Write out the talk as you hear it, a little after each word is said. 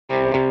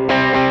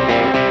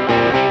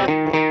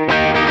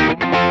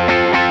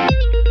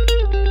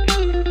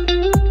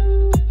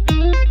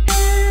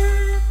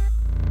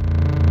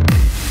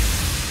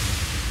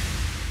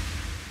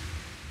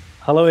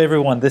Hello,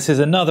 everyone. This is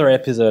another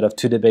episode of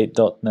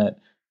ToDebate.net.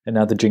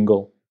 Another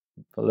jingle,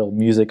 a little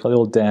music, a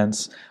little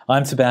dance.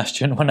 I'm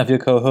Sebastian, one of your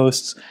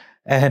co-hosts.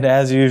 And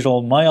as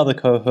usual, my other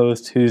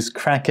co-host who's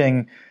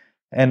cracking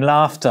in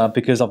laughter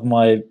because of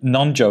my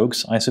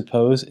non-jokes, I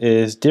suppose,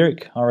 is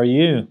Dirk. How are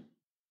you?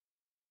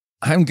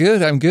 I'm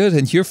good.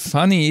 And you're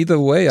funny either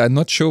way. I'm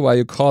not sure why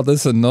you call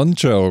this a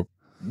non-joke.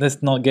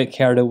 Let's not get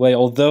carried away.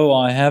 Although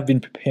I have been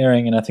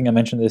preparing, and I think I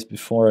mentioned this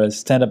before, a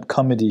stand-up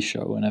comedy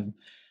show, and I'm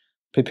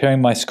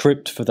preparing my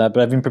script for that.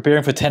 But I've been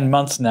preparing for 10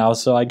 months now,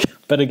 so I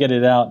better get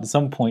it out at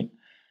some point.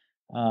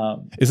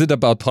 Is it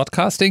about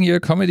podcasting, your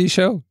comedy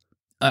show?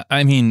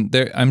 I mean,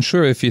 I'm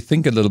sure if you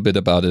think a little bit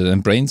about it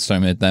and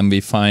brainstorm it, then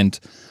we find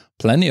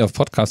plenty of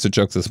podcaster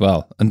jokes as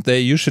well. And they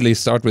usually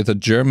start with a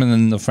German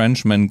and a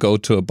Frenchman go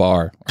to a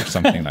bar or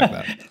something like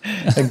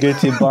that. A go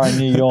to a bar in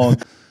New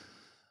York.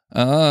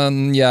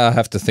 Yeah, I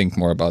have to think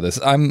more about this.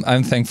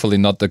 I'm thankfully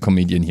not the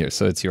comedian here,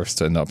 so it's your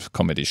stand-up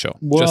comedy show.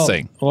 Just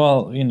saying.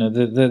 Well, you know,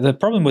 the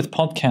problem with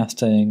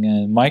podcasting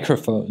and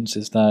microphones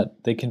is that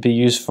they can be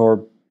used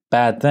for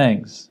bad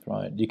things,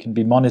 right? You can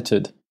be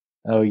monitored.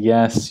 Oh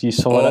yes, you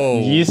saw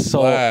what you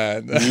saw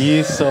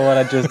what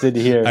I just did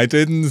here. I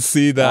didn't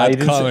see that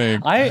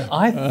coming.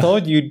 I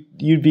thought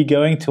you'd be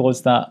going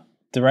towards that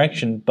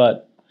direction,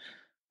 but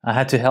I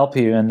had to help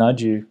you and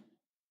nudge you.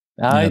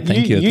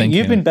 Thank you.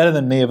 You've been better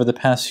than me over the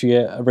past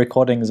few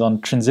recordings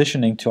on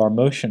transitioning to our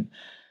motion.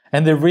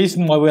 And the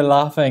reason why we're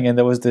laughing and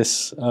there was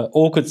this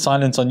awkward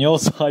silence on your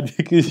side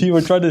because you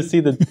were trying to see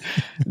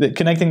the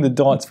connecting the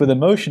dots with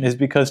emotion is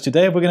because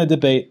today we're going to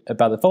debate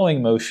about the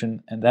following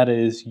motion, and that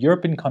is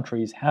European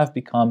countries have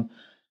become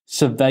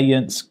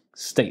surveillance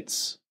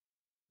states.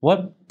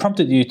 What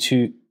prompted you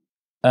to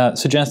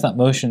suggest that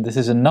motion? This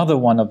is another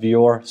one of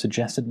your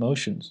suggested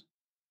motions.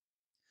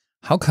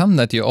 How come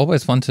that you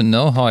always want to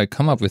know how I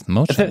come up with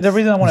motions? The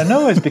reason I want to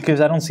know is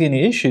because I don't see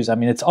any issues. I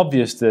mean, it's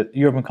obvious that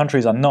European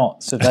countries are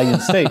not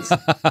surveillance states.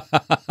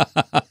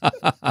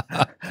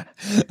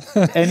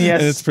 And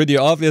yes, it's pretty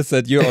obvious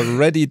that you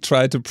already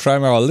tried to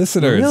prime our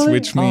listeners, really?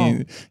 Which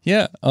means,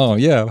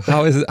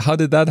 How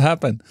did that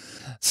happen?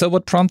 So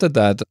what prompted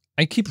that?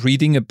 I keep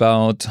reading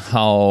about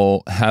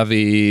how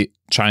heavy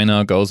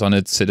China goes on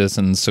its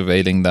citizens,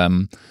 surveilling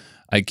them.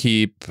 I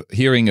keep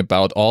hearing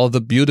about all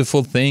the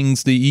beautiful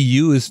things the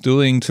EU is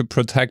doing to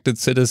protect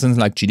its citizens,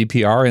 like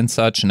GDPR and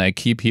such. And I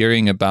keep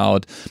hearing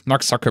about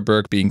Mark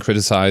Zuckerberg being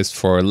criticized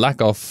for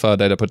lack of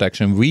data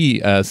protection.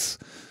 We as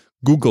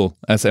Google,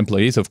 as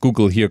employees of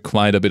Google, hear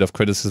quite a bit of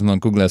criticism on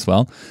Google as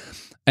well.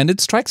 And it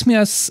strikes me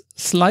as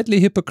slightly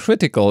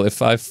hypocritical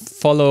if I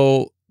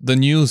follow the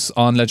news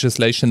on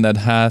legislation that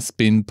has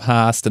been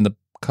passed in the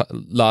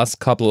last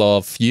couple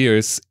of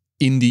years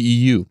in the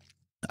EU.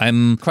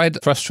 I'm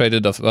quite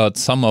frustrated about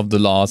some of the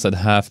laws that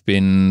have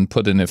been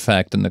put in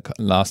effect in the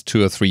last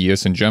 2 or 3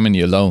 years in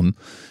Germany alone.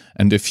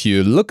 And if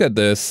you look at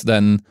this,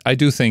 then I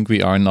do think we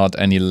are not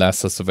any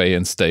less a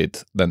surveillance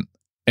state than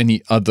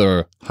any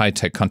other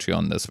high-tech country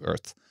on this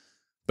earth.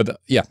 But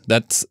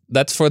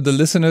that's for the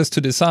listeners to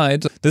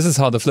decide. This is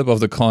how the flip of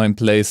the coin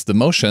plays the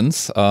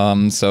motions.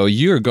 So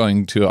you're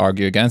going to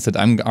argue against it.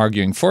 I'm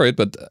arguing for it.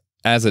 But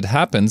as it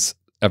happens,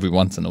 every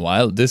once in a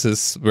while, this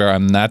is where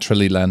I'm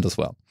naturally land as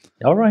well.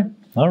 All right.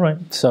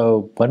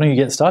 So why don't you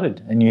get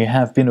started? And you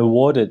have been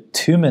awarded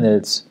 2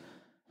 minutes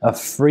of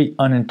free,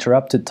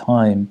 uninterrupted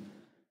time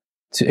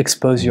to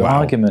expose your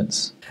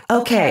arguments.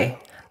 Okay,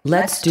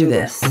 let's do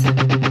this.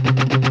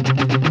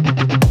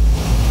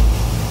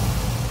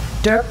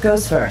 Dirk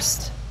goes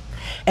first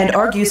and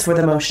argues for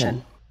the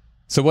motion.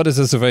 So what is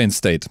a surveillance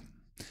state?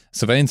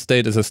 Surveillance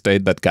state is a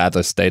state that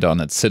gathers data on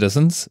its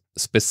citizens,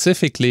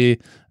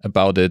 specifically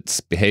about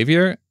its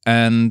behavior,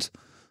 and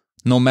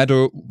no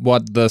matter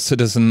what the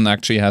citizen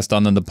actually has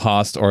done in the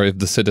past or if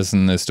the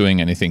citizen is doing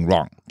anything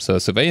wrong. So a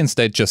surveillance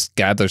state just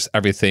gathers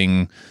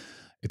everything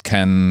it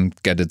can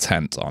get its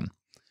hands on.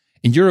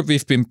 In Europe,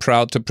 we've been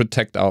proud to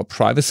protect our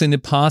privacy in the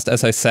past.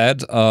 As I said,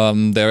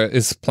 there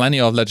is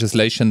plenty of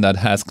legislation that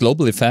has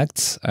global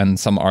effects, and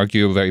some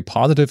argue very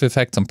positive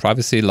effects on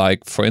privacy,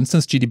 like, for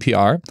instance,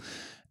 GDPR.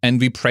 And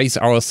we praise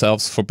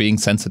ourselves for being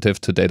sensitive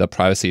to data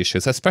privacy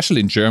issues, especially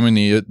in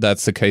Germany,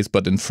 that's the case,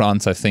 but in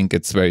France, I think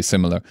it's very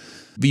similar.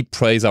 We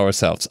praise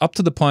ourselves up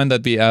to the point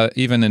that we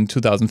even in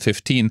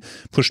 2015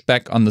 pushed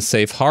back on the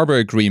Safe Harbor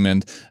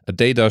Agreement, a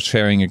data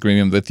sharing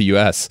agreement with the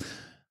US,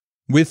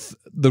 with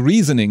the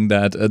reasoning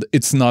that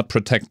it's not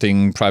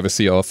protecting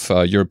privacy of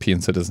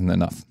European citizens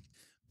enough.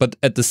 But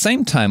at the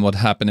same time, what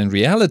happened in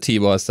reality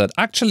was that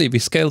actually we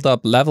scaled up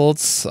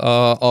levels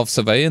of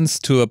surveillance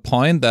to a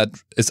point that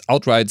is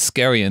outright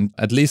scary, and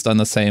at least on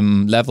the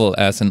same level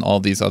as in all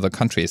these other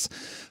countries.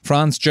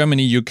 France,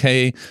 Germany,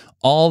 UK,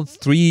 all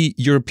 3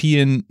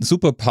 European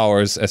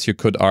superpowers, as you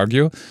could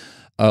argue,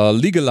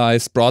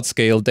 legalized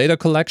broad-scale data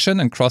collection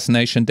and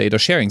cross-nation data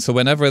sharing. So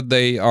whenever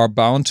they are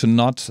bound to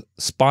not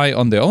spy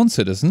on their own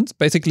citizens,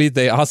 basically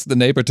they ask the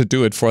neighbor to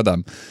do it for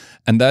them.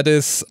 And that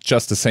is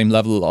just the same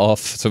level of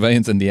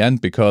surveillance in the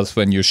end, because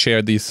when you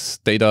share these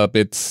data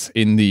bits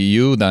in the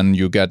EU, then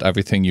you get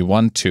everything you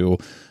want to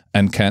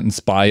and can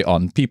spy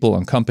on people,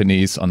 on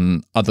companies,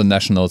 on other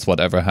nationals,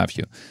 whatever have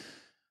you.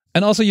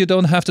 And also, you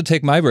don't have to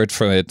take my word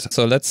for it.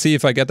 So let's see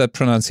if I get that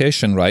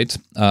pronunciation right.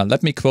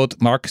 Let me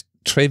quote Marc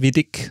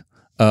Trévidic,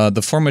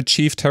 the former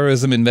chief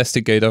terrorism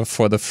investigator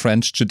for the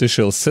French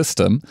judicial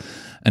system.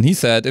 And he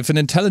said, if an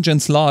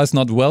intelligence law is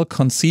not well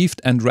conceived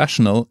and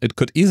rational, it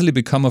could easily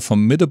become a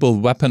formidable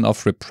weapon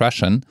of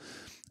repression.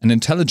 An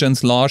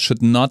intelligence law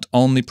should not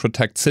only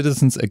protect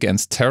citizens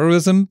against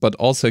terrorism, but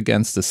also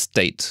against the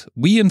state.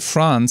 We in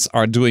France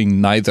are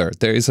doing neither.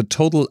 There is a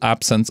total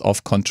absence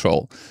of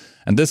control.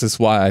 And this is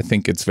why I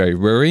think it's very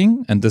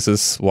worrying, and this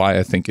is why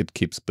I think it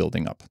keeps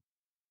building up.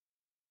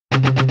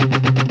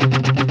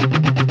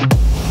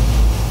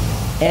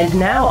 And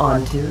now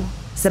on to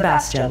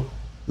Sebastian.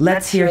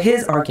 Let's hear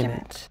his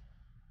argument.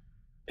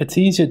 It's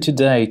easier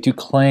today to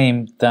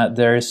claim that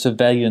there is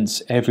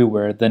surveillance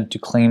everywhere than to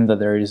claim that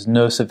there is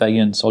no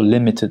surveillance or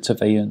limited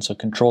surveillance or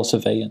control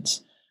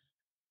surveillance.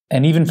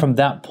 And even from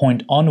that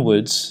point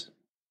onwards,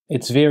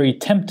 it's very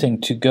tempting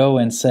to go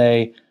and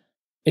say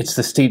it's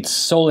the state's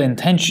sole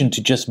intention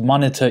to just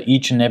monitor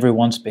each and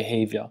everyone's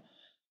behavior.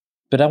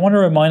 But I want to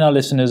remind our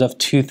listeners of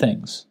two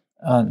things.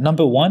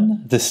 Number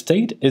one, the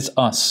state is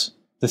us.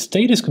 The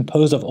state is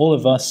composed of all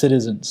of us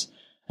citizens.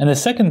 And the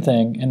second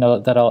thing, and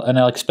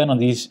I'll expand on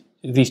these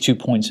 2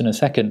 points in a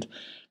second,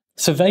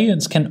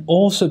 surveillance can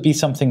also be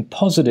something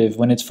positive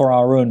when it's for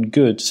our own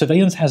good.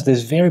 Surveillance has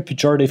this very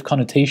pejorative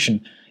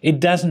connotation. It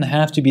doesn't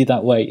have to be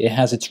that way. It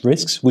has its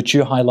risks, which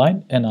you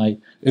highlight, and I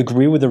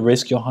agree with the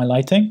risk you're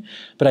highlighting,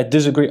 but I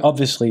disagree,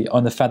 obviously,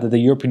 on the fact that the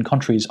European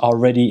countries are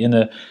already in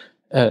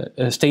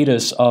a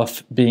status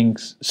of being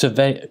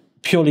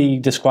purely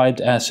described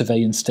as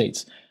surveillance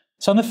states.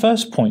 So on the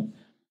first point,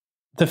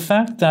 the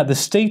fact that the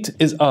state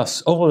is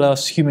us, all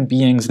us human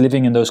beings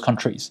living in those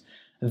countries,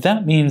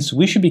 that means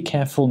we should be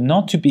careful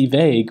not to be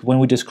vague when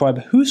we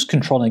describe who's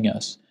controlling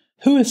us,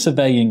 who is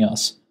surveilling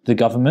us, the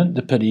government,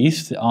 the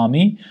police, the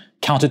army,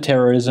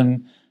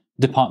 counterterrorism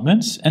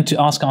departments, and to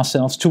ask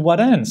ourselves to what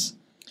ends.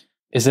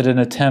 Is it an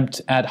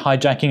attempt at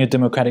hijacking a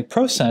democratic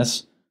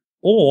process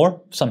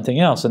or something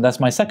else? And that's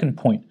my second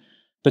point.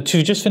 But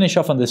to just finish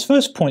off on this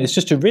first point, it's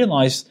just to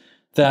realize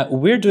that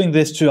we're doing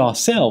this to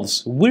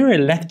ourselves. We're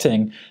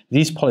electing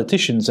these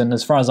politicians, and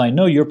as far as I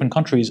know, European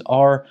countries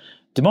are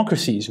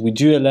democracies. We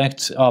do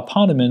elect our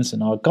parliaments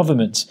and our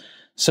governments.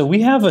 So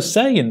we have a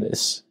say in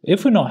this.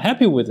 If we're not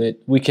happy with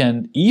it, we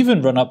can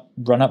even run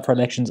up for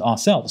elections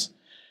ourselves.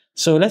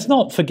 So let's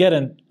not forget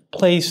and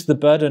place the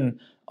burden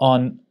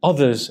on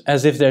others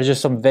as if they're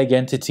just some vague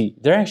entity.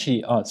 They're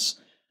actually us.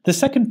 The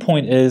second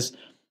point is,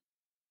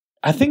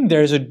 I think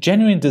there is a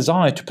genuine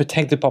desire to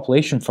protect the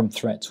population from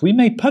threats. We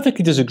may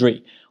perfectly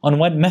disagree on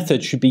what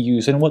methods should be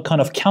used and what kind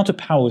of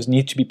counterpowers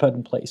need to be put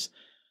in place.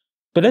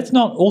 But let's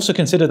not also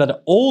consider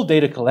that all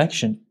data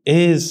collection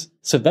is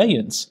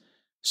surveillance.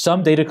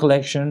 Some data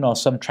collection or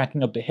some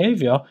tracking of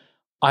behavior,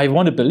 I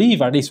want to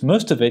believe, or at least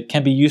most of it,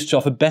 can be used to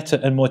offer better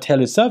and more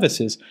tailored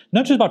services,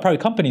 not just by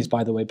private companies,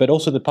 by the way, but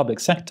also the public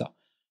sector.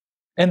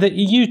 And the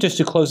EU, just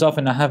to close off,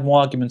 and I have more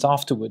arguments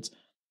afterwards,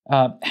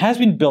 has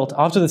been built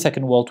after the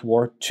Second World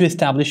War to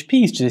establish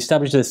peace, to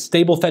establish a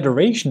stable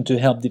federation to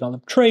help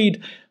develop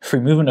trade, free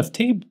movement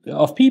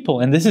of people.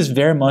 And this is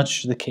very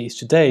much the case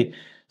today.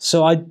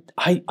 So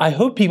I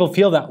hope people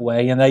feel that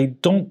way, and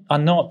are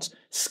not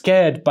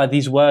scared by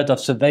these words of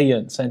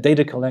surveillance and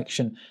data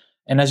collection.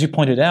 And as you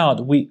pointed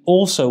out, we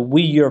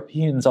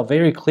Europeans are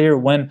very clear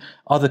when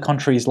other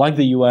countries like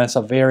the US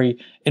are very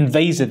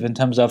invasive in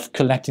terms of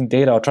collecting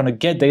data or trying to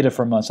get data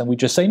from us, and we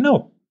just say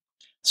no.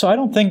 So I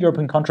don't think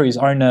European countries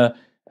are in a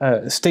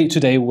state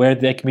today where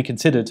they can be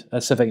considered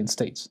as surveillance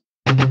states.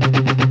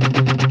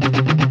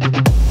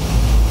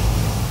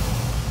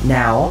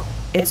 Now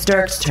it's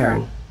Dirk's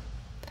turn.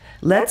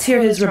 Let's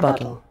hear his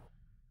rebuttal.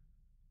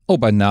 Oh,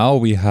 by now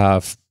we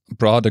have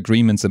broad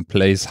agreements in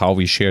place how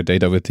we share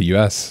data with the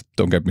US.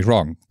 Don't get me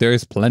wrong. There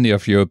is plenty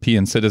of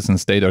European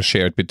citizens' data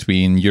shared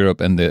between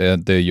Europe and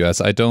the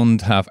US. I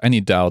don't have any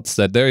doubts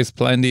that there is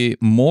plenty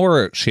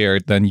more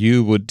shared than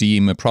you would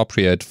deem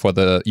appropriate for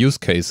the use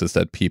cases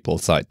that people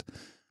cite.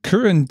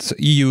 Current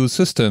EU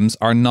systems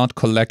are not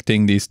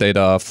collecting these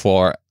data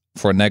for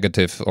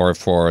negative or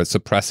for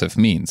suppressive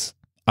means.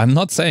 I'm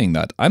not saying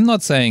that. I'm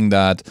not saying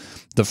that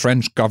the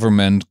French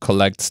government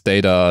collects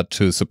data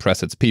to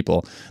suppress its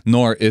people,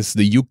 nor is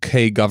the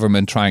UK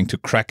government trying to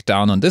crack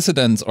down on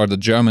dissidents or the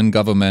German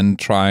government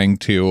trying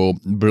to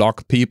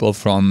block people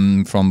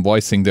from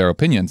voicing their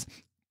opinions.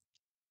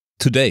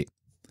 Today,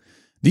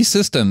 these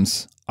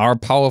systems are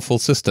powerful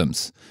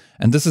systems,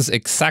 and this is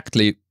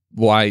exactly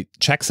why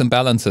checks and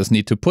balances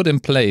need to put in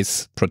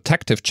place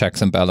protective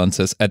checks and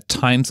balances at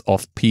times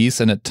of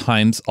peace and at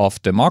times of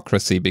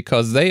democracy,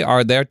 because they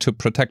are there to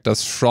protect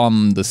us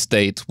from the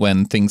state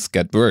when things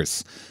get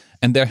worse.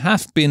 And there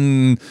have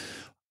been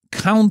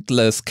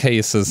countless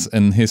cases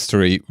in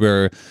history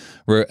where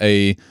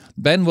a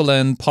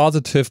benevolent,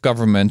 positive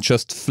government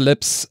just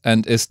flips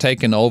and is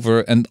taken over,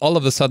 and all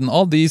of a sudden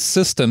all these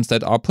systems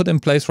that are put in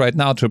place right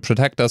now to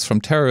protect us from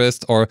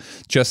terrorists or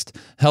just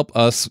help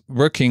us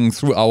working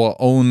through our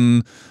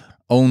own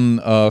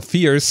own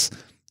fears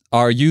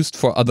are used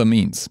for other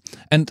means.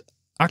 And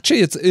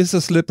actually, it is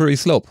a slippery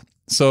slope.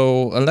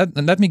 So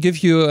let me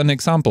give you an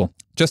example.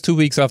 Just 2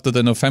 weeks after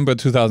the November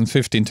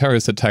 2015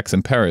 terrorist attacks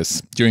in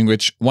Paris, during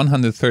which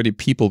 130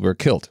 people were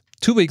killed,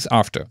 2 weeks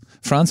after,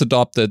 France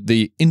adopted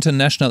the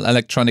International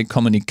Electronic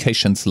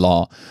Communications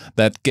Law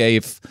that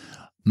gave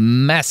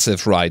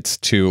massive rights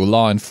to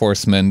law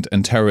enforcement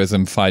and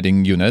terrorism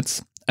fighting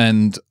units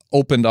and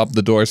opened up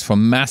the doors for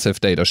massive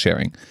data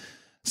sharing.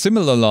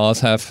 Similar laws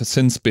have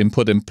since been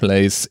put in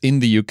place in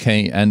the UK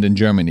and in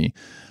Germany.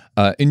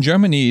 In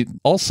Germany,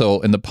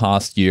 also in the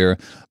past year,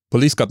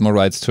 police got more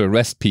rights to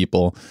arrest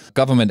people.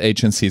 Government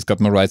agencies got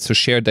more rights to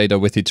share data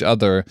with each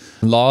other.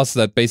 Laws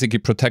that basically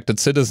protected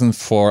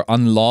citizens for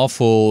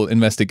unlawful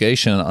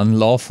investigation,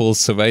 unlawful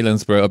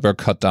surveillance were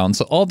cut down.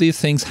 So all these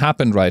things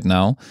happened right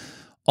now,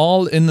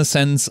 all in the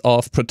sense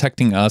of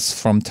protecting us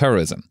from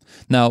terrorism.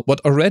 Now, what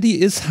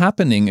already is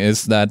happening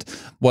is that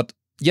what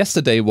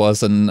yesterday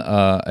was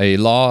a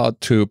law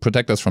to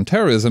protect us from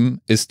terrorism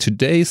is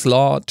today's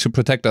law to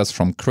protect us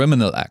from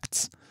criminal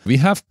acts. We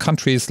have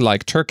countries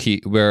like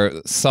Turkey where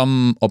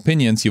some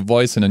opinions you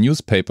voice in a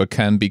newspaper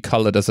can be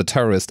colored as a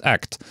terrorist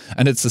act.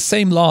 And it's the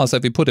same laws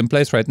that we put in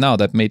place right now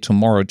that may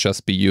tomorrow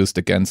just be used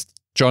against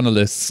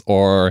journalists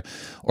or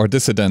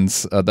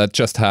dissidents that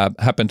just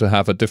happen to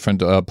have a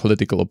different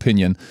political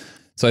opinion.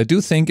 So I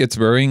do think it's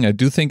worrying. I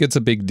do think it's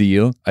a big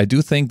deal. I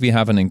do think we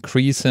have an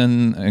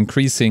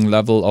increasing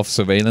level of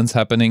surveillance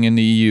happening in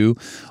the EU.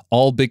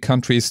 All big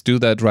countries do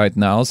that right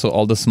now, so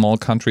all the small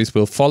countries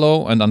will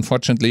follow. And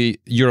unfortunately,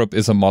 Europe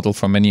is a model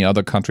for many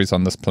other countries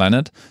on this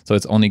planet. So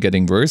it's only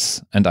getting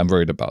worse, and I'm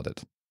worried about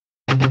it.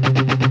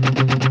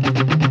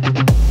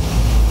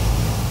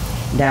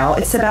 Now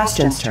it's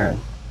Sebastian's turn.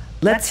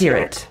 Let's hear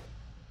it.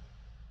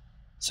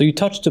 So you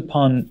touched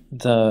upon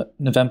the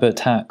November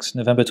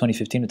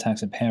 2015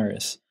 attacks in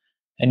Paris,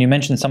 and you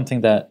mentioned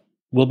something that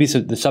will be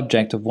the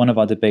subject of one of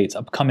our debates,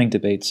 upcoming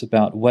debates,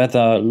 about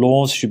whether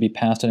laws should be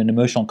passed in an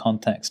emotional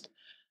context.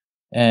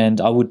 And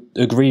I would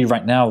agree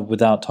right now,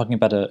 without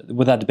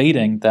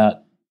debating,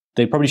 that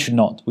they probably should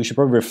not. We should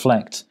probably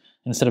reflect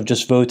instead of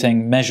just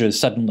voting measures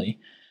suddenly.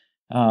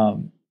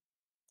 But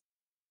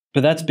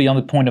that's beyond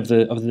the point of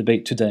the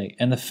debate today.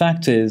 And the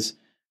fact is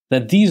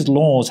that these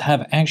laws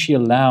have actually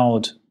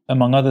allowed,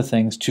 among other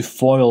things, to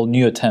foil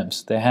new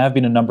attempts. There have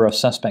been a number of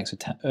suspects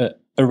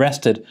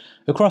arrested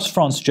across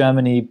France,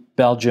 Germany,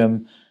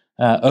 Belgium,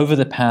 over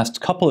the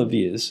past couple of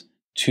years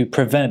to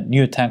prevent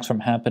new attacks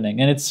from happening.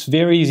 And it's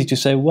very easy to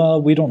say,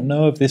 well, we don't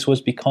know if this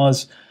was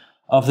because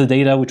of the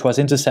data which was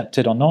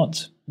intercepted or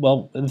not.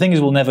 Well, the thing is,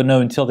 we'll never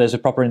know until there's a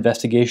proper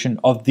investigation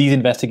of these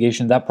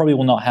investigations. That probably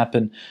will not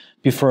happen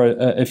before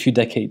a few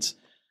decades.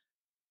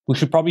 We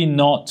should probably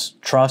not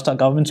trust our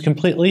governments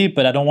completely,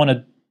 but I don't want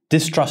to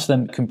distrust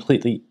them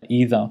completely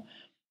either.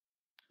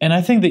 And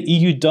I think the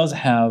EU does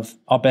have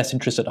our best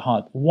interest at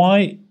heart.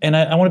 Why? And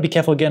I want to be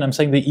careful again, I'm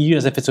saying the EU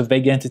as if it's a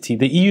vague entity.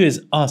 The EU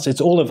is us,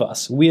 it's all of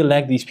us. We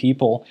elect these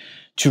people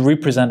to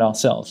represent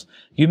ourselves.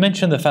 You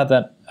mentioned the fact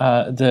that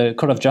the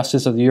Court of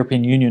Justice of the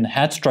European Union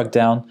had struck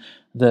down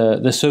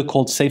the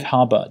so-called safe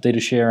harbor data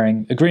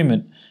sharing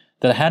agreement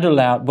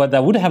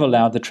that would have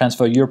allowed the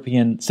transfer of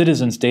European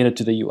citizens' data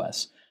to the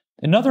US.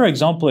 Another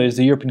example is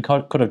the European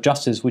Court of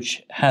Justice,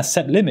 which has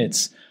set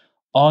limits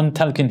on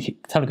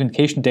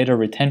telecommunication data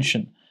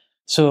retention.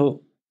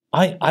 So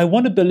I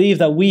want to believe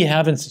that we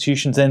have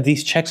institutions and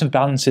these checks and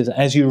balances,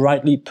 as you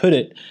rightly put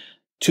it,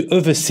 to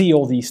oversee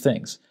all these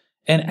things.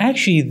 And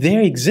actually,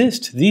 they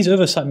exist. These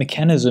oversight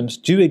mechanisms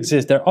do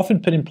exist. They're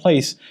often put in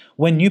place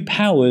when new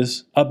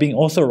powers are being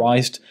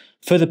authorized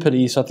for the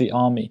police or the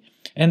army.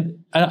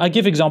 And I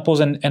give examples,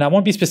 and I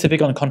won't be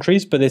specific on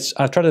countries, but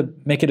I'll try to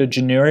make it a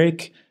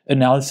generic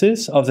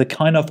analysis of the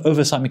kind of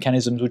oversight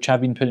mechanisms which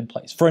have been put in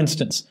place. For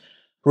instance,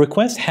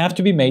 requests have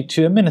to be made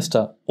to a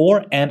minister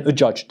and a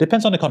judge.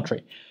 Depends on the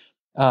country.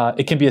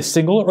 It can be a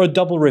single or a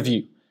double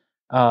review,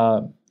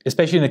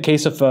 especially in the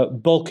case of a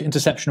bulk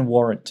interception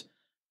warrant.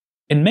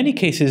 In many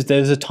cases,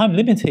 there's a time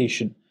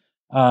limitation,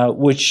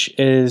 which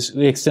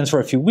extends for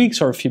a few weeks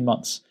or a few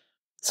months.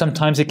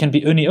 Sometimes it can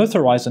be only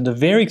authorized under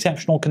very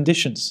exceptional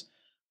conditions,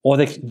 or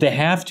there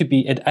have to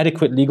be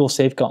adequate legal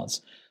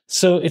safeguards.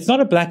 So it's not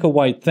a black or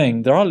white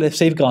thing. There are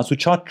safeguards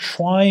which are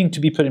trying to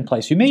be put in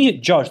place. You may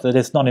get judged that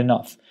it's not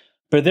enough,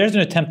 but there's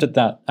an attempt at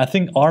that. I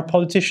think our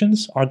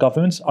politicians, our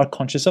governments are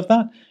conscious of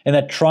that, and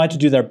that try to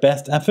do their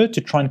best effort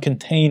to try and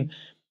contain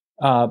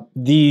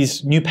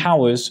these new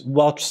powers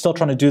while still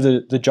trying to do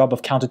the job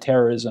of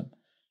counterterrorism.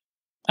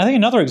 I think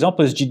another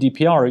example is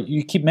GDPR.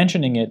 You keep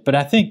mentioning it, but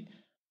I think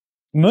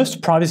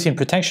most privacy and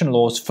protection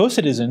laws for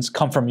citizens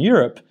come from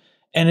Europe,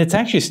 and it's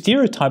actually a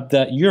stereotype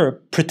that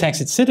Europe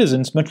protects its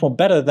citizens much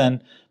better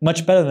than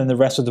the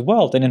rest of the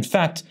world. And in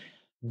fact,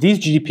 these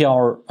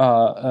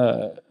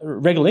GDPR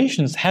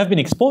regulations have been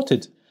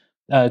exported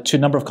to a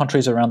number of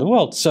countries around the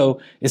world.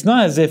 So it's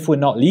not as if we're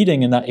not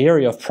leading in that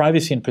area of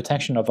privacy and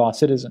protection of our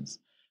citizens.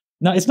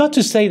 Now, it's not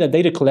to say that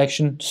data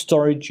collection,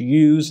 storage,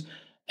 use,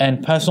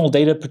 and personal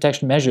data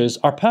protection measures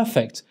are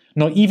perfect,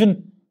 nor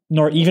even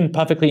nor even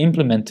perfectly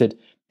implemented.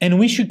 And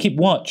we should keep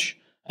watch,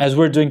 as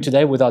we're doing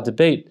today with our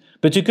debate.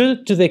 But to go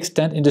to the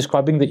extent in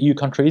describing the EU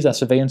countries as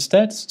surveillance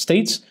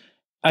states,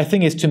 I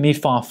think is to me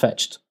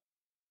far-fetched.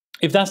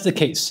 If that's the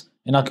case,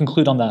 and I'll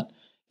conclude on that,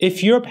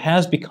 if Europe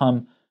has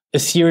become a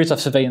series of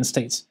surveillance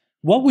states,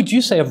 what would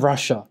you say of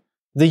Russia,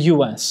 the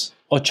US,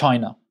 or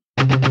China?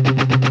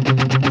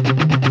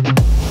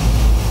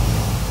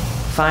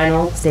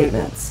 Final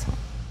statements.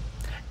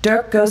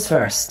 Dirk goes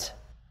first.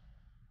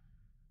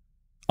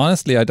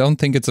 Honestly, I don't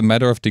think it's a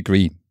matter of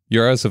degree.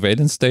 You're a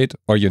surveillance state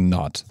or you're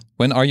not.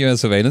 When are you a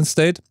surveillance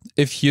state?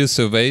 If you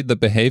survey the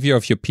behavior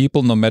of your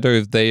people, no matter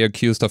if they are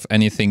accused of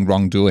anything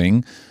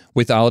wrongdoing,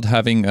 without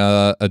having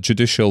a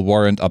judicial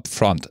warrant up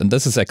front. And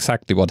this is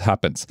exactly what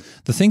happens.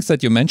 The things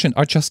that you mentioned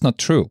are just not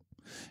true.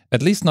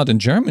 At least not in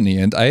Germany.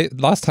 And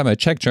last time I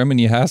checked,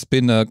 Germany has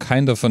been a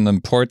kind of an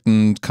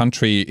important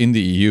country in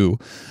the EU.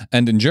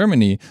 And in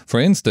Germany, for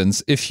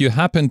instance, if you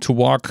happen to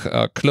walk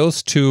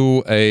close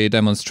to a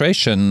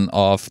demonstration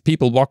of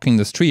people walking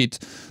the street,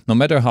 no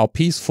matter how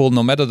peaceful,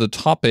 no matter the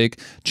topic,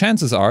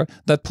 chances are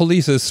that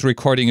police is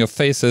recording your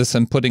faces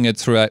and putting it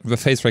through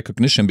face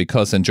recognition,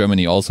 because in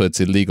Germany also it's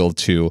illegal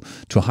to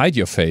hide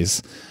your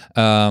face.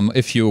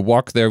 If you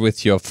walk there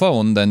with your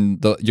phone,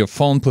 then your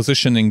phone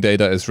positioning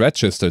data is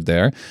registered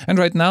there. And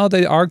right now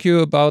they argue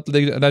about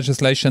the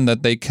legislation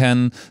that they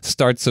can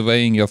start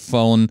surveying your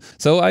phone.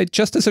 So I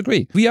just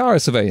disagree. We are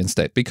a surveillance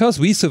state because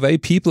we survey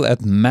people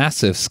at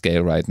massive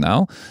scale right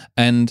now.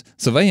 And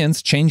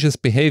surveillance changes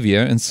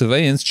behavior, and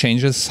surveillance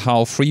changes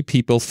how free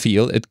people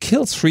feel. It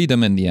kills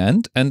freedom in the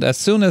end. And as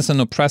soon as an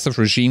oppressive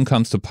regime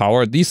comes to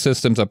power, these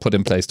systems are put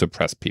in place to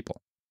oppress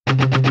people.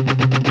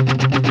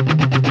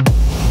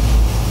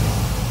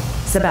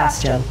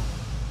 Sebastian.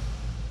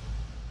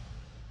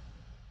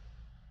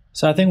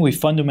 So I think we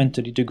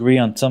fundamentally agree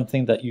on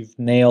something that you've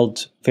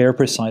nailed very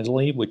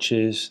precisely, which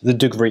is the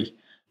degree.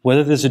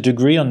 Whether there's a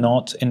degree or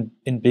not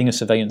in being a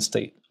surveillance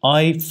state.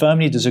 I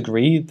firmly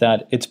disagree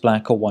that it's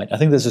black or white. I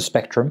think there's a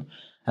spectrum.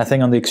 I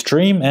think on the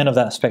extreme end of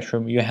that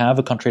spectrum, you have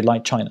a country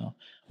like China,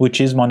 which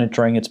is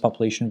monitoring its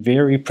population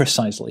very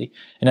precisely.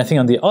 And I think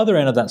on the other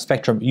end of that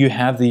spectrum, you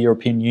have the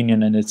European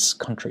Union and its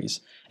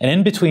countries. And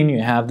in between,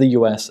 you have the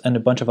US and a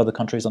bunch of other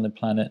countries on the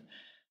planet.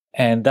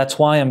 And that's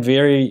why I'm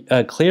very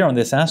clear on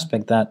this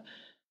aspect that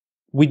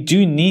we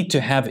do need to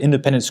have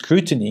independent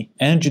scrutiny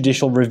and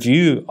judicial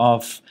review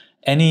of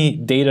any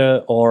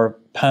data or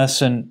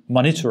person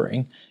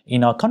monitoring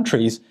in our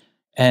countries.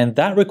 And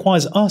that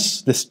requires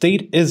us, the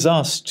state is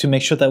us, to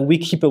make sure that we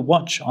keep a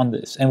watch on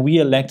this and we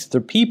elect the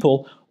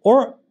people,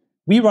 or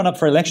we run up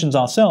for elections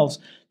ourselves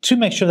to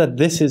make sure that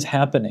this is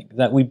happening,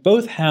 that we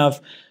both have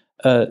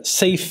a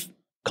safe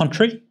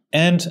country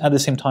and at the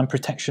same time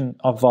protection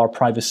of our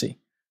privacy.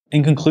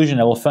 In conclusion,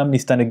 I will firmly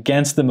stand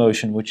against the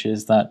motion, which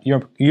is that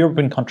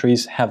European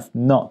countries have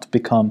not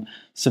become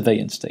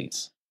surveillance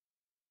states.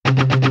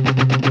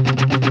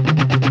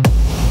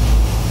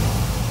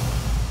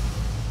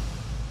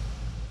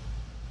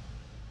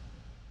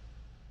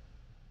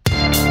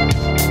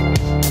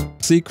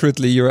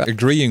 Secretly, you're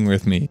agreeing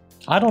with me.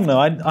 I don't know.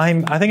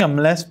 I think I'm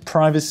less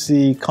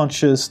privacy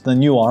conscious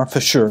than you are,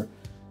 for sure.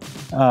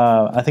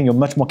 I think you're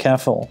much more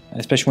careful,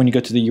 especially when you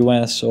go to the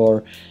US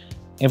or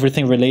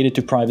everything related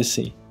to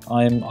privacy.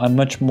 I'm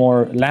much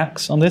more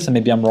lax on this, and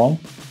maybe I'm wrong.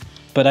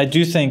 But I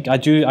do think, I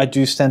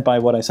do stand by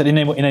what I said. In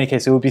any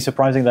case, it would be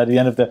surprising that at the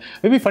end of it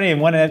would be funny in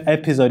one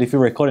episode if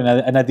you're recording,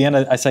 and at the end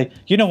I say,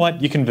 you know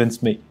what, you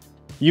convinced me.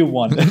 You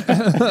won.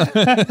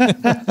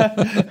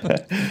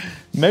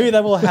 Maybe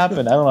that will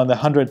happen. I don't know, on the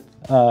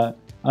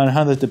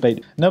 100th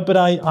debate. No, but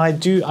I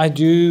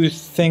do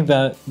think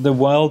that the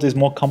world is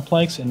more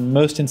complex in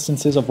most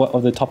instances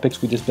of the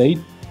topics we debate.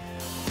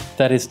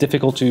 That it's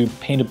difficult to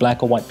paint a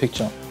black or white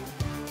picture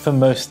for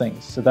most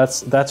things. So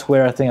that's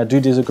where I think I do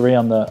disagree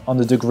on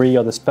the degree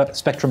or the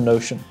spectrum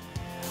notion.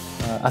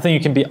 I think you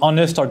can be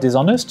honest or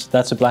dishonest.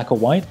 That's a black or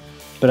white.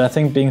 But I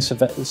think being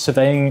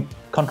surveying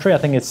country, I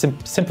think it's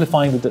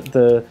simplifying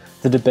the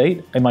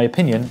debate, in my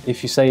opinion,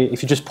 if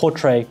you just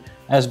portray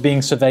as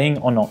being surveying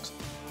or not.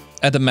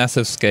 At a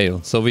massive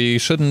scale. So we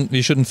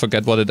shouldn't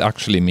forget what it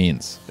actually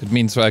means. It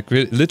means like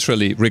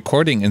literally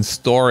recording and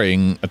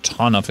storing a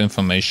ton of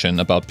information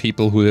about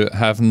people who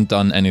haven't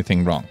done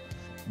anything wrong,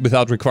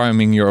 without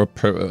requiring your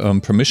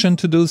permission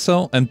to do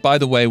so, and by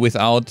the way,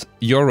 without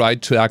your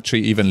right to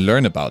actually even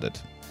learn about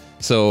it.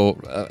 So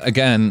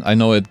again, I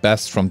know it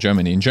best from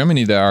Germany. In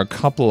Germany, there are a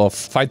couple of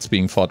fights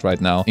being fought right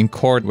now in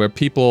court where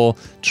people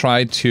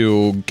try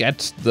to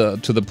get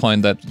to the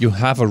point that you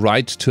have a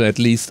right to at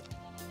least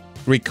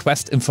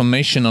request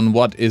information on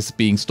what is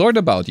being stored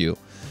about you.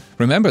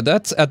 Remember,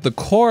 that's at the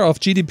core of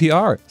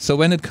GDPR. So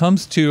when it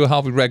comes to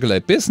how we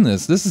regulate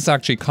business, this is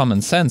actually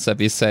common sense that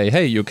we say,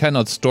 hey, you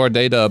cannot store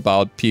data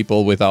about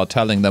people without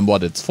telling them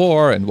what it's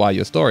for and why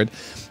you store it.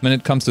 When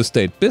it comes to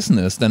state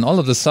business, then all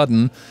of a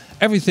sudden,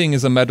 everything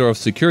is a matter of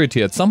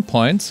security at some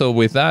point. So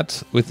with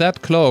that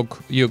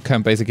cloak, you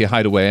can basically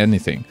hide away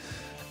anything.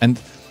 And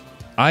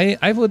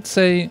I would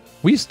say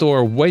we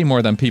store way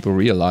more than people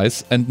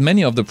realize, and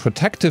many of the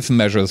protective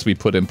measures we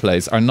put in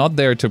place are not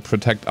there to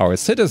protect our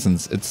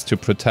citizens, it's to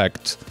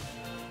protect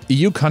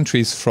EU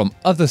countries from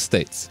other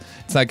states.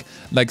 It's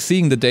like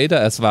seeing the data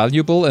as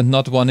valuable and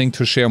not wanting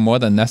to share more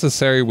than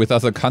necessary with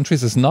other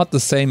countries is not the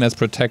same as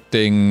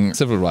protecting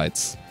civil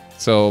rights.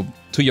 So,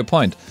 to your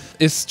point,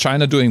 is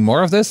China doing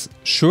more of this?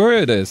 Sure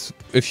it is.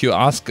 If you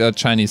ask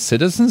Chinese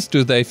citizens,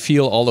 do they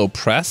feel all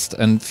oppressed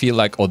and feel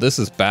like, oh, this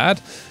is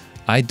bad?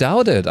 I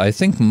doubt it. I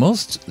think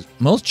most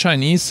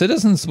Chinese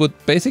citizens would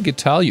basically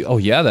tell you, oh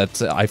yeah,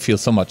 I feel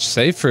so much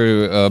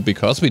safer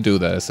because we do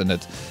this, and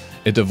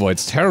it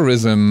avoids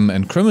terrorism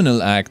and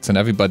criminal acts, and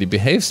everybody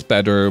behaves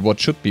better. What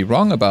should be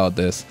wrong about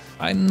this?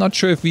 I'm not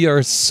sure if we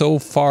are so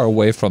far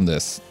away from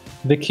this.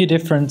 The key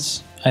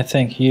difference, I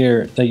think,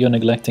 here that you're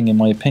neglecting, in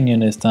my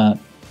opinion, is that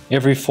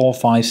every 4,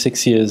 5,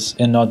 6 years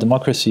in our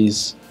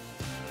democracies,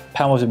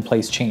 powers in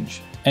place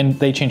change, and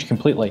they change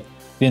completely.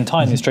 The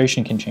entire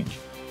administration can change.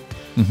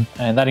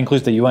 And that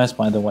includes the US,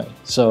 by the way.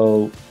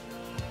 So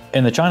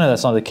in the China,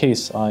 that's not the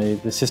case.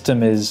 The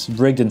system is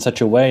rigged in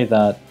such a way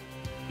that,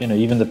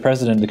 even the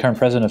current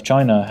president of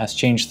China has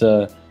changed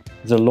the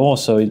law.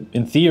 So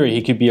in theory,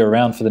 he could be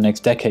around for the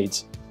next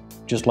decades,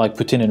 just like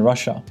Putin in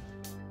Russia.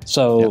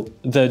 So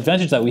the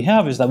advantage that we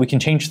have is that we can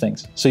change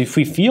things. So if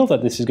we feel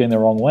that this is going the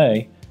wrong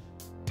way,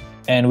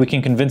 and we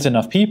can convince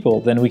enough people,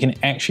 then we can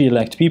actually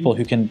elect people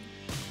who can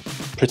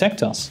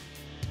protect us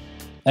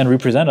and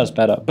represent us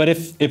better. But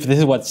if this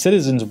is what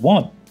citizens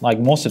want, like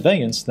more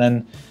surveillance,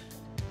 then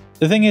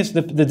the thing is,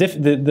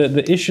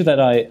 the issue that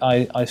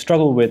I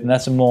struggle with, and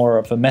that's more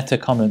of a meta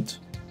comment,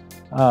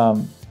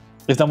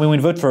 is that when we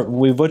vote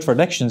for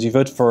elections, you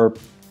vote for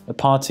a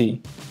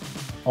party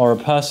or a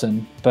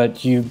person,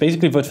 but you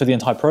basically vote for the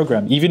entire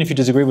program, even if you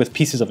disagree with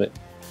pieces of it.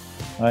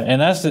 Right? And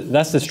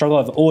that's the struggle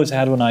I've always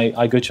had when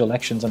I go to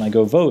elections and I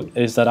go vote,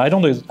 is that I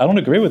don't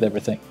agree with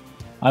everything.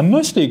 I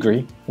mostly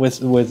agree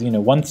with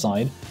one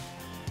side.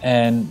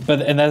 And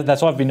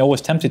that's why I've been always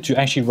tempted to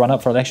actually run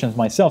up for elections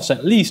myself. So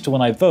at least when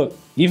I vote,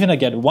 even I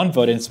get one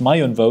vote and it's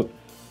my own vote,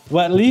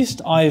 well, at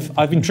least I've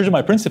been true to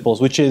my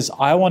principles, which is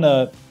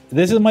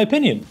this is my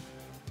opinion,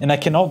 and I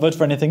cannot vote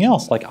for anything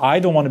else. Like, I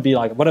don't want to be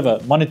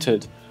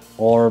monitored,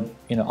 or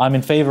I'm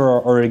in favor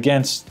or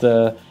against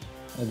the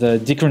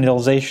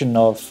decriminalization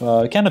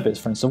of cannabis,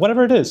 for instance,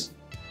 whatever it is.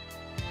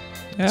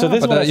 Yeah, so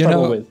this is what I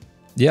struggle with.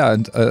 Yeah,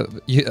 and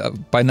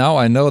by now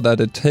I know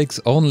that it takes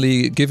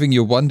only giving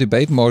you one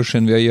debate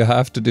motion where you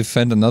have to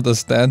defend another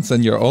stance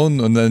than your own,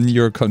 and then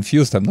you're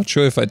confused. I'm not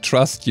sure if I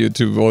trust you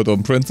to vote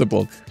on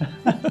principle.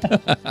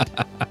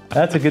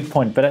 That's a good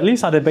point. But at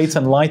least our debates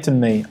enlighten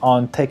me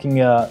on taking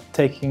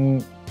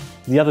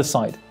the other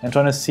side and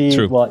trying to see,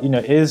 True. well,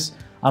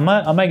 am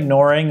I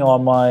ignoring, or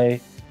am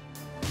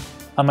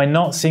I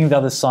not seeing the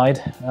other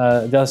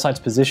side's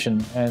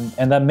position,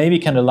 and that maybe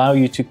can allow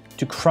you to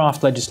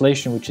craft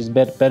legislation which is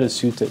better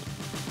suited,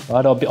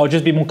 right? Or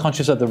just be more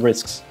conscious of the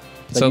risks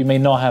that you may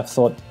not have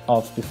thought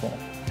of before.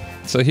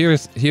 So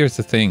here's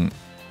the thing.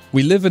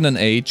 We live in an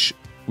age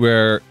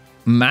where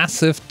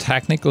massive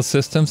technical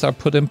systems are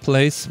put in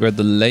place, where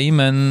the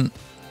layman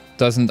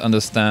doesn't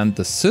understand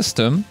the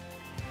system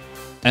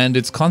and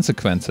its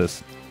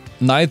consequences.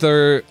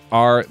 Neither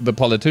are the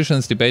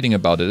politicians debating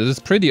about it. It is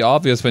pretty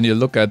obvious when you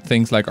look at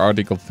things like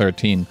Article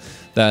 13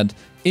 that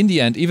in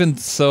the end, even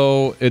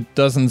so it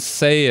doesn't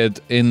say it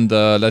in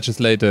the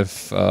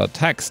legislative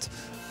text,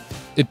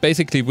 it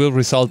basically will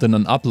result in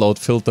an upload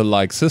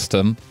filter-like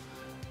system,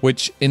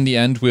 which in the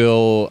end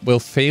will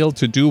fail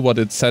to do what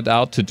it set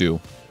out to do.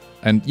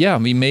 And yeah,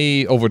 we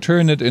may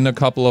overturn it in a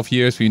couple of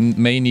years, we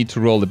may need to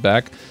roll it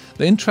back.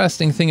 The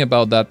interesting thing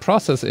about that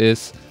process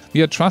is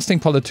we are trusting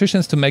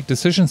politicians to make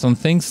decisions on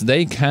things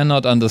they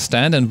cannot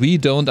understand, and we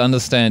don't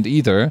understand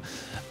either,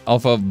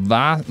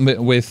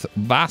 with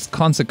vast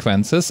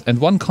consequences. And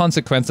one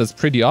consequence that's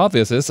pretty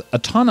obvious is a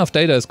ton of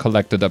data is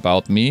collected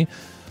about me,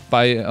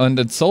 and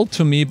it's sold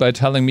to me by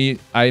telling me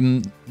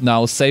I'm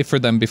now safer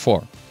than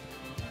before.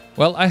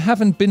 Well, I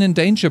haven't been in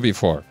danger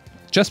before.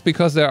 Just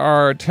because there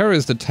are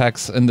terrorist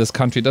attacks in this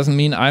country doesn't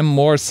mean I'm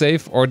more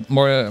safe or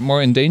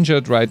more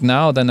endangered right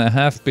now than I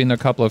have been a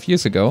couple of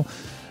years ago.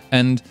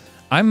 And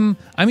I'm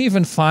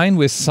even fine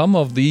with some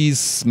of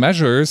these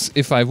measures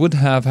if I would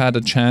have had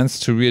a chance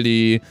to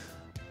really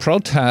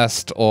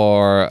protest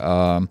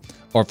or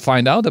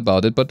find out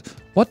about it. But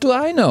what do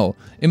I know?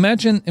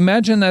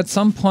 Imagine at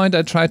some point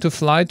I try to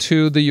fly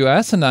to the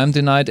US and I'm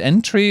denied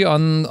entry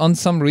on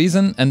some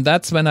reason, and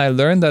that's when I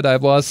learned that I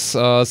was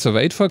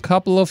surveilled for a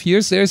couple of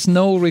years. There's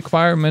no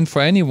requirement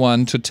for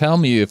anyone to tell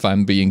me if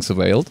I'm being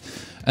surveilled.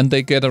 And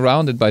they get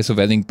around it by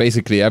surveilling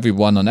basically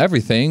everyone on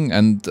everything,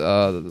 and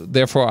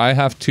therefore I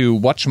have to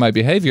watch my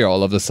behavior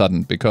all of a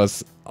sudden,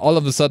 because all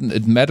of a sudden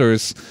it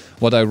matters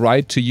what I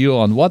write to you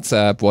on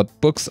WhatsApp, what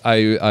books I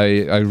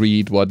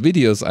read, what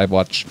videos I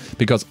watch,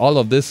 because all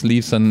of this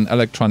leaves an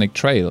electronic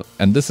trail,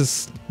 and this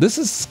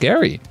is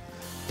scary.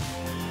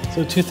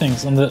 So two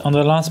things. On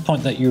the last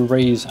point that you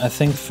raise, I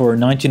think for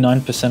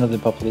 99% of the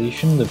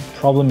population, the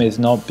problem is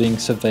not being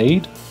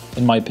surveyed,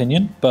 in my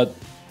opinion, but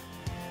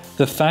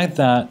the fact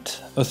that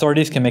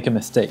authorities can make a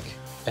mistake,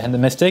 and the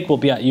mistake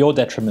will be at your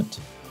detriment.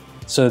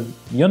 So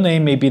your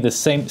name may be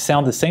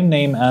sound the same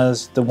name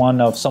as the one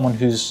of someone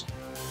who's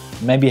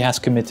maybe has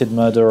committed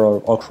murder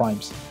or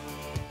crimes.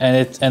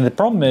 And the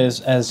problem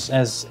is, as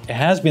it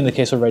has been the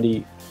case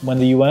already, when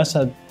the US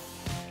had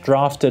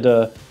drafted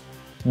a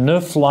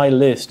no-fly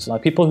list,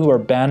 like people who are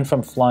banned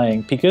from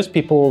flying, because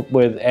people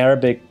with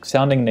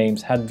Arabic-sounding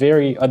names had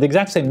the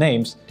exact same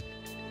names,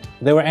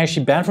 they were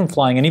actually banned from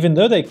flying, and even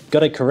though they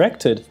got it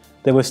corrected,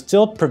 they were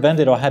still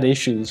prevented or had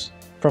issues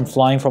from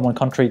flying from one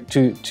country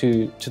to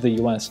the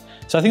US.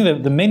 So I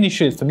think the main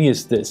issue for me is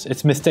this: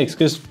 it's mistakes,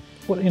 because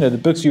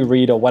the books you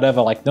read or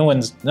whatever, like no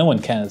one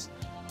cares.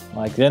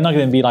 Like they're not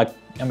going to be like,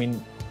 I mean,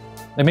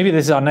 maybe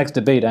this is our next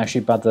debate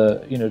actually about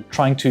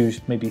trying to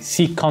maybe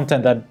seek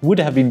content that would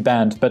have been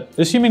banned, but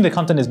assuming the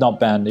content is not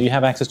banned, you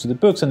have access to the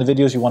books and the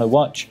videos you want to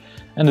watch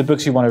and the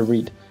books you want to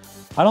read.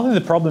 I don't think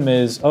the problem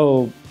is,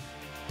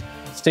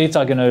 states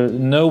are going to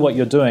know what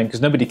you're doing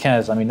because nobody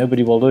cares. I mean,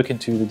 nobody will look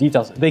into the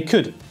details. They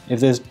could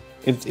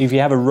if you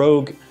have a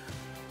rogue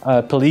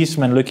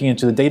policeman looking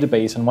into the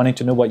database and wanting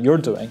to know what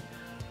you're doing.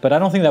 But I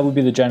don't think that would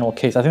be the general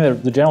case. I think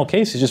that the general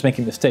case is just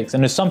making mistakes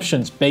and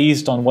assumptions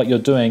based on what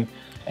you're doing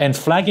and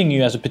flagging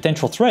you as a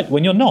potential threat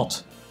when you're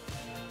not.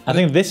 I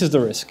think this is the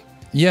risk.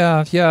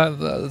 Yeah,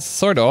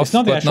 sort of. It's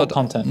not the actual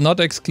content. Not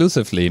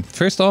exclusively.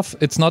 First off,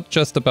 it's not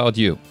just about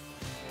you.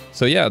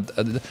 So yeah,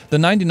 the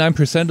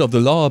 99% of the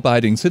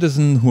law-abiding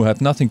citizen who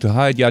have nothing to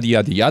hide, yada,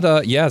 yada,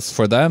 yada, yes,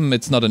 for them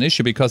it's not an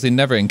issue because they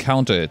never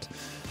encounter it.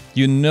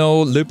 You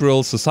know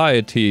liberal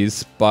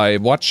societies by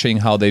watching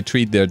how they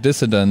treat their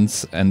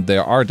dissidents and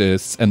their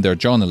artists and their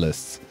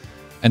journalists.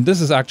 And this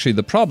is actually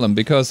the problem,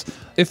 because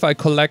if I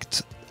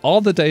collect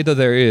all the data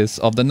there is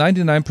of the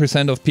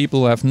 99% of people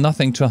who have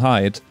nothing to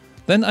hide,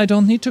 then I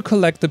don't need to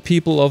collect the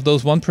people of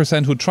those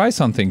 1% who try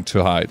something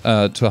to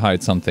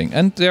hide something.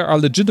 And there are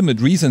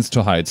legitimate reasons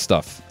to hide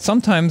stuff.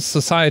 Sometimes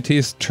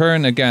societies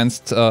turn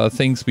against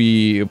things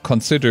we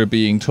consider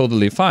being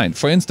totally fine.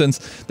 For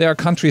instance, there are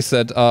countries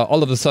that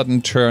all of a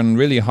sudden turn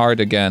really hard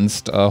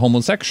against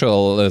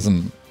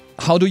homosexualism.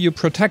 How do you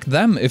protect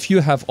them? If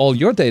you have all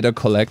your data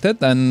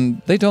collected,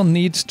 then they don't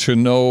need to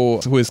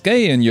know who is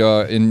gay in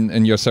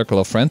your circle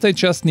of friends. They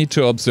just need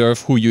to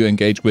observe who you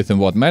engage with in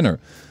what manner.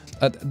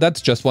 That's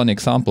just one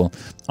example.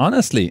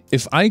 Honestly,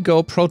 if I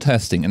go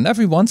protesting and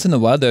every once in a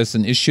while there's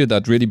an issue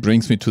that really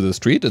brings me to the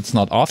street, it's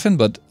not often,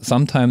 but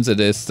sometimes it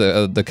is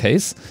the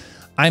case,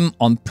 I'm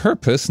on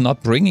purpose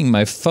not bringing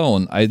my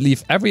phone. I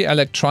leave every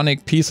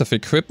electronic piece of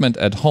equipment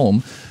at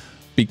home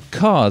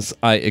because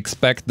I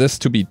expect this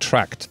to be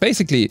tracked.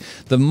 Basically,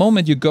 the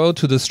moment you go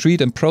to the street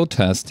and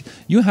protest,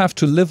 you have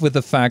to live with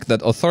the fact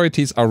that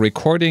authorities are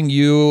recording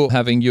you,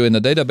 having you in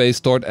a database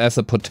stored as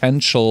a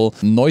potential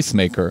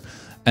noisemaker.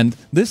 And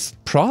this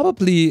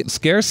probably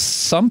scares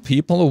some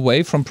people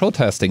away from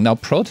protesting. Now,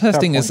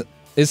 protesting is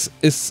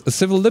a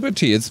civil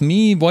liberty. It's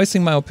me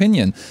voicing my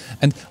opinion.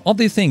 And all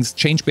these things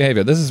change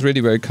behavior. This is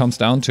really where it comes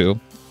down to.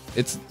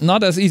 It's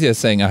not as easy as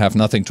saying I have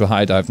nothing to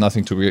hide, I have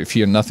nothing to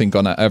fear, nothing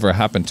gonna ever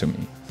happen to me.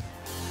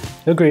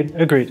 Agreed.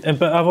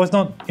 But I was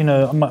not,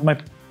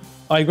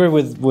 I agree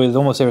with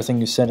almost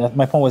everything you said.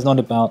 My point was not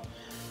about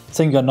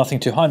saying you got nothing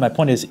to hide. My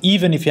point is,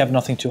 even if you have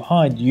nothing to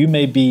hide, you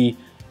may be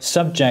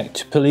subject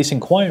to police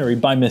inquiry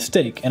by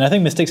mistake. And I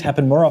think mistakes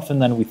happen more often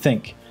than we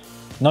think.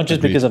 Not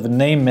just because of a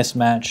name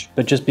mismatch,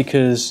 but just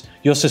because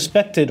you're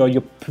suspected or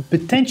you're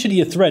potentially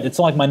a threat. It's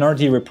like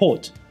Minority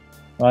Report,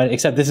 right?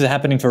 Except this is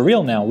happening for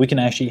real now. We can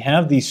actually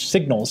have these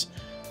signals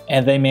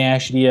and they may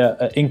actually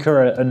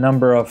incur a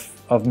number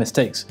of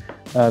mistakes.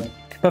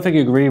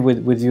 Perfectly agree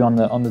with you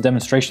on the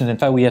demonstrations. In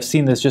fact, we have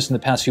seen this just in the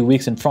past few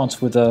weeks in France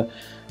with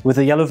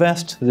the Yellow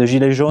Vest, the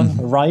Gilets jaunes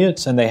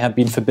riots, and they have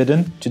been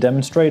forbidden to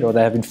demonstrate or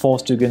they have been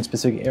forced to go in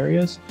specific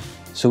areas.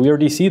 So we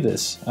already see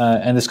this.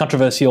 And this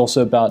controversy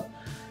also about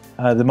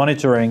the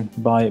monitoring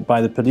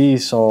by the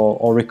police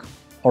or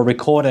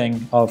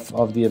recording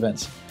of the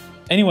events.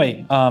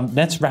 Anyway,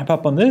 let's wrap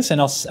up on this,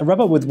 and I'll wrap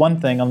up with one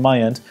thing on my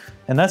end,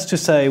 and that's to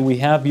say we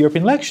have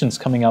European elections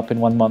coming up in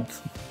 1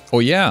 month. Oh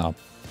yeah.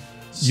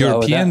 So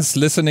Europeans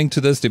listening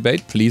to this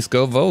debate, please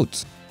go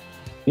vote.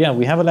 Yeah,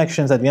 we have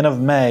elections at the end of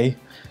May.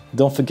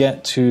 Don't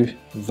forget to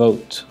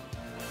vote.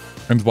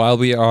 And while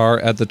we are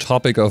at the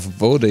topic of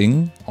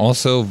voting,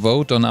 also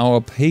vote on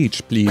our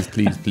page, please,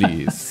 please,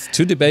 please.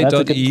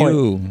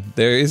 todebate.eu.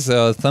 There is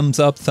a thumbs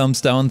up, thumbs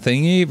down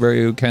thingy where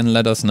you can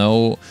let us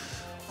know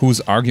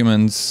whose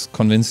arguments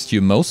convinced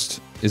you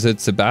most. Is it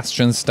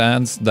Sebastian's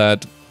stance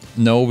that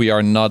no, we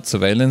are not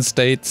surveillance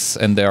states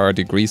and there are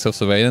degrees of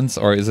surveillance?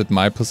 Or is it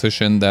my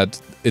position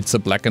that it's a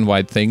black and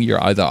white thing? You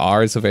either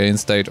are a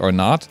surveillance state or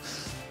not.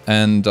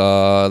 And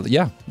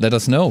yeah, let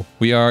us know.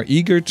 We are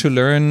eager to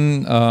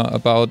learn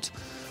about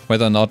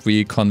whether or not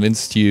we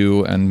convinced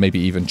you and maybe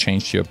even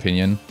changed your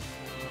opinion.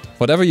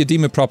 Whatever you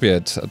deem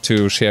appropriate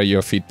to share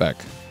your feedback.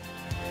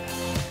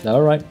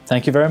 All right.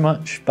 Thank you very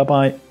much.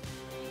 Bye-bye.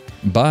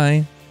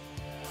 Bye.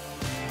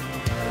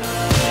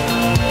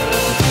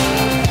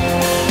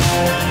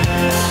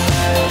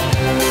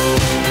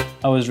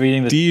 I was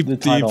reading the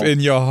title. Deep in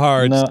your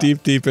heart, No.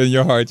 deep in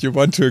your heart, you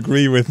want to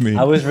agree with me.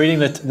 I was reading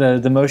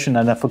the motion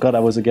and I forgot I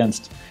was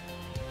against.